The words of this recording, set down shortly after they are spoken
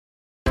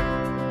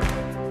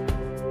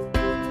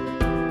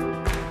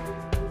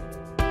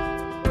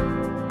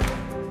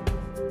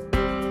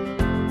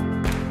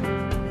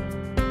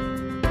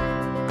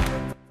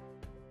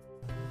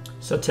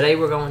So today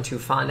we're going to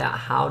find out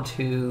how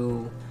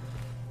to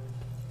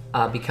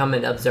become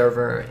an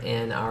observer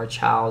in our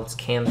child's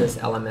Canvas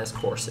LMS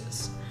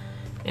courses.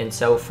 And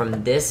so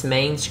from this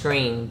main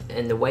screen,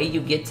 and the way you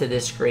get to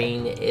this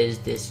screen is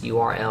this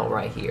URL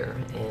right here.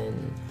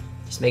 And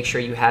just make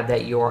sure you have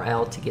that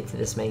URL to get to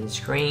this main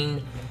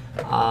screen.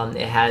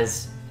 It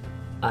has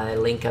a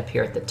link up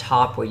here at the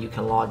top where you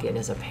can log in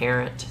as a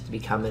parent to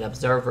become an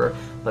observer.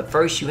 But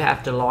first you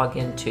have to log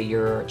into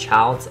your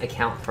child's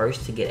account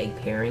first to get a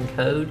pairing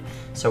code.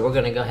 So we're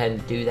going to go ahead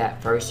and do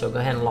that first. So go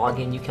ahead and log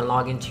in. You can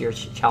log into your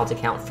child's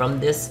account from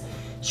this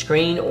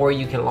screen, or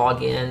you can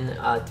log in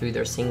through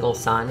their single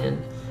sign-in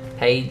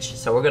page.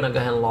 So we're going to go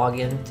ahead and log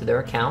in to their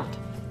account.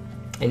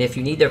 And if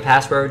you need their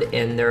password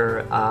and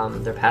their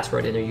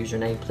password and their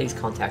username, please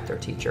contact their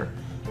teacher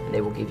and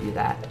they will give you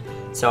that.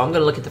 So I'm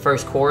going to look at the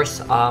first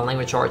course,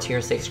 Language Arts here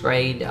in 6th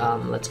grade.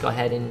 Let's go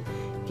ahead and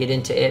get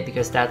into it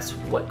because that's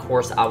what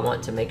course I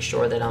want to make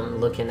sure that I'm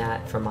looking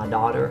at for my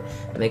daughter.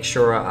 Make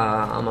sure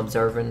I'm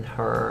observing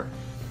her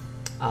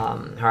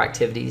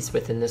activities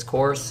within this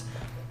course.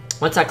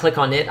 Once I click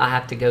on it, I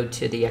have to go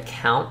to the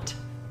account.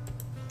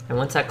 And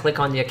once I click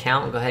on the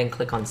account, go ahead and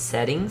click on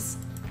Settings.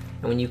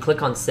 And when you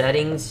click on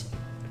Settings,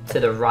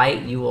 to the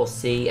right, you will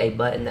see a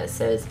button that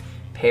says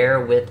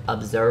Pair with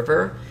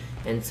Observer.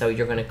 And so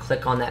you're going to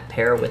click on that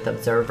Pair with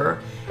Observer.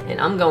 And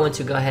I'm going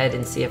to go ahead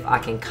and see if I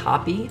can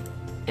copy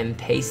and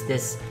paste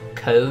this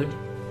code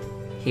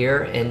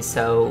here. And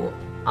so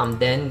I'm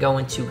then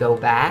going to go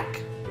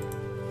back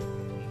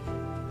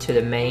to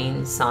the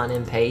main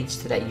sign-in page,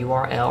 to that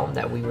URL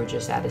that we were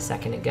just at a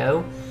second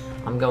ago.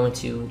 I'm going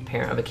to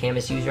Parent of a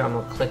Canvas User. I'm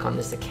going to click on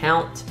this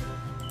account.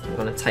 I'm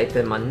going to type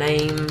in my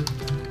name,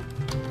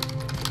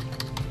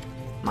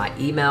 my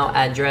email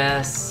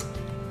address,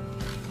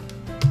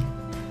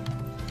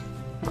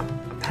 my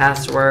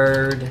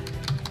password.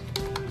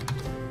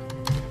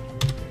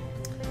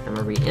 I'm going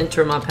to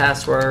re-enter my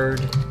password.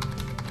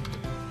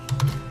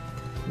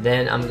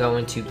 Then I'm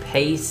going to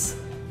paste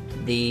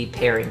the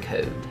pairing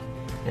code.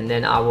 And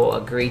then I will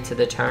agree to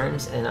the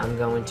terms and I'm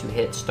going to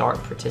hit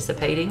Start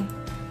Participating.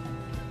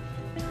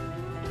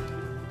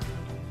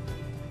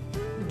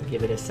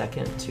 Give it a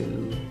second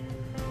to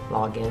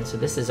log in. So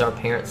this is our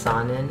parent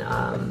sign-in.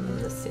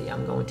 Let's see,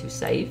 I'm going to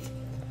save.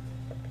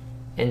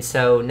 And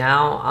so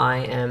now I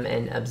am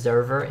an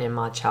observer in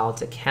my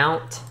child's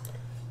account.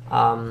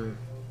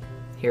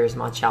 Here's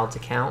my child's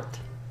account.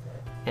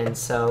 And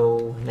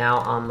so now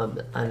I'm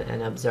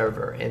an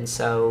observer. And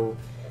so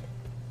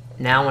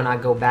now when I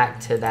go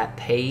back to that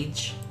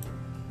page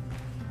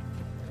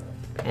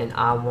and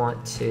I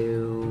want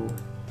to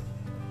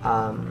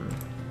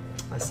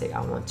let's see,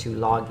 I want to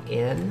log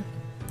in.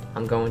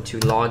 I'm going to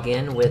log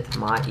in with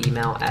my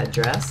email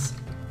address.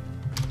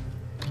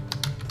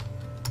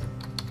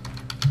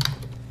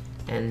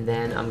 And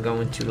then I'm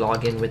going to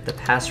log in with the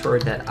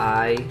password that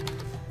I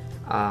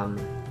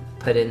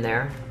put in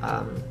there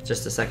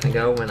just a second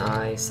ago when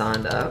I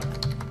signed up.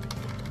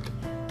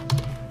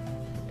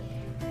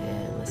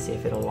 And let's see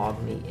if it'll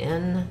log me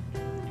in.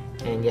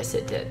 And yes,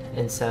 it did.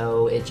 And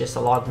so it just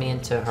logged me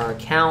into her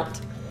account.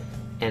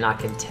 And I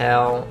can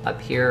tell up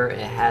here,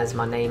 it has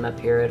my name up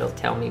here. It'll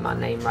tell me my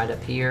name right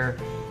up here.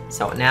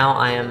 So now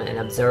I am an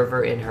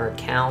observer in her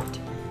account.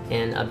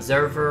 And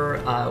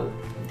observer,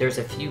 there's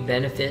a few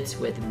benefits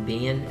with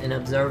being an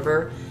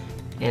observer.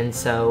 And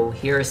so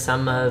here are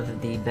some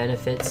of the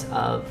benefits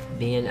of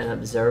being an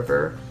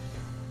observer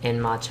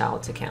in my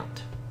child's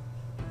account.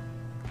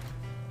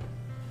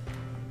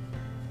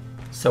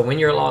 So when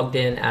you're logged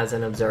in as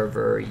an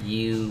observer,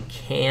 you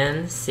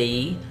can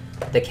see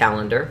the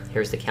calendar.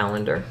 Here's the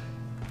calendar.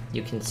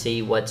 You can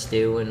see what's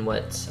due and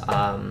what's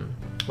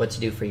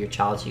due for your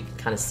child. So you can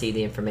kind of see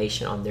the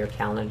information on their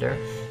calendar.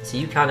 So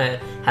you kind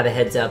of have a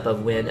heads up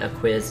of when a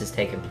quiz is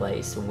taking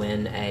place,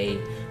 when a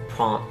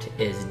prompt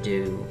is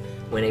due,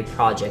 when a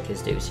project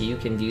is due. So you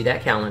can view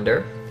that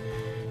calendar.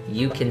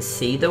 You can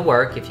see the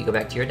work. If you go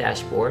back to your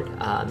dashboard,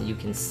 you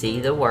can see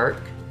the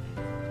work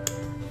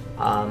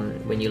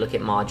when you look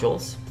at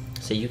modules.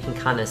 So you can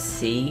kind of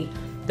see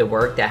the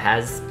work that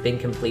has been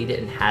completed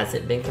and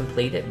hasn't been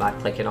completed by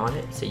clicking on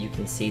it. So you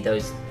can see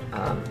those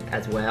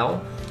as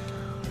well.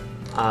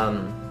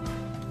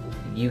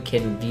 You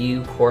can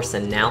view course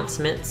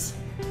announcements.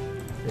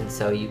 And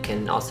so you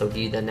can also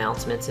view the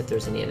announcements if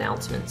there's any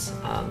announcements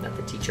that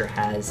the teacher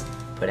has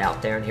put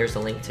out there. And here's a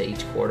link to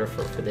each quarter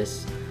for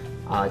this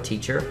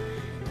teacher.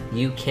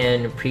 You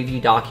can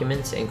preview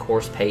documents and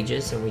course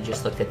pages, and we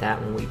just looked at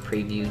that when we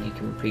previewed. You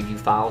can preview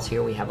files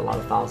here. We have a lot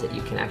of files that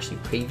you can actually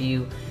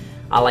preview.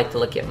 I like to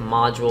look at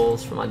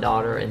modules for my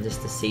daughter and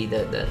just to see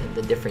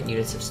the different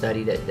units of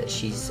study that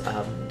she's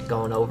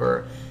going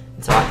over.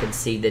 And so I can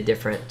see the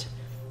different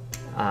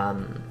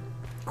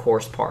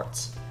course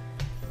parts.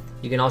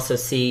 You can also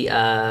see,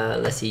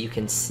 let's see, you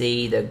can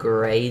see the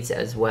grades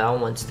as well.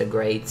 Once the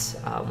grades,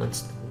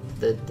 once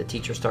the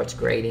teacher starts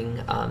grading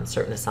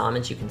certain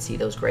assignments, you can see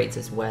those grades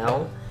as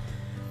well.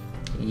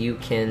 You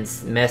can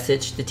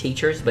message the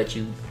teachers, but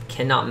you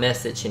cannot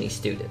message any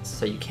students.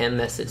 So you can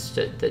message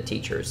the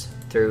teachers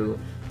through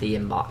the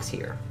inbox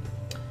here.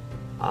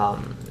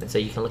 And so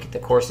you can look at the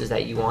courses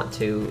that you want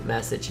to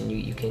message, and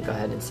you can go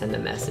ahead and send a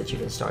message. You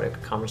can start a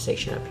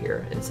conversation up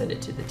here and send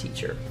it to the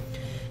teacher.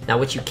 Now,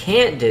 what you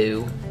can't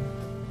do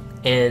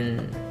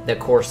in the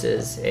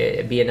courses,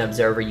 be an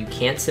observer, you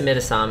can't submit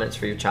assignments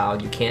for your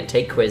child, you can't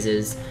take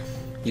quizzes,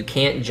 you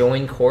can't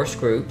join course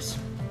groups,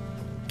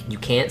 you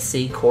can't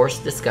see course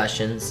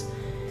discussions,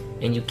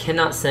 and you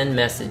cannot send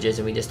messages,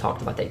 and we just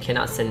talked about that, you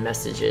cannot send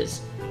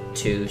messages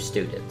to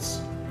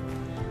students.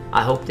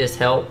 I hope this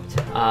helped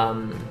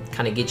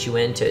kind of get you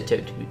in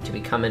to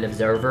become an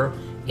observer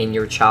in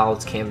your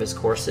child's Canvas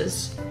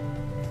courses.